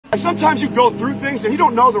Sometimes you go through things and you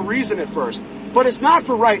don't know the reason at first, but it's not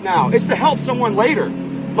for right now. It's to help someone later,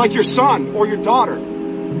 like your son or your daughter.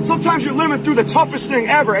 Sometimes you're living through the toughest thing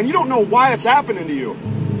ever and you don't know why it's happening to you.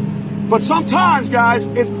 But sometimes, guys,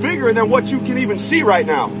 it's bigger than what you can even see right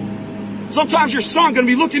now. Sometimes your son going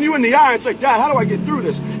to be looking you in the eye and say, Dad, how do I get through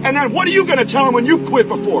this? And then what are you going to tell him when you quit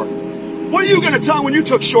before? What are you going to tell him when you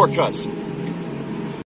took shortcuts?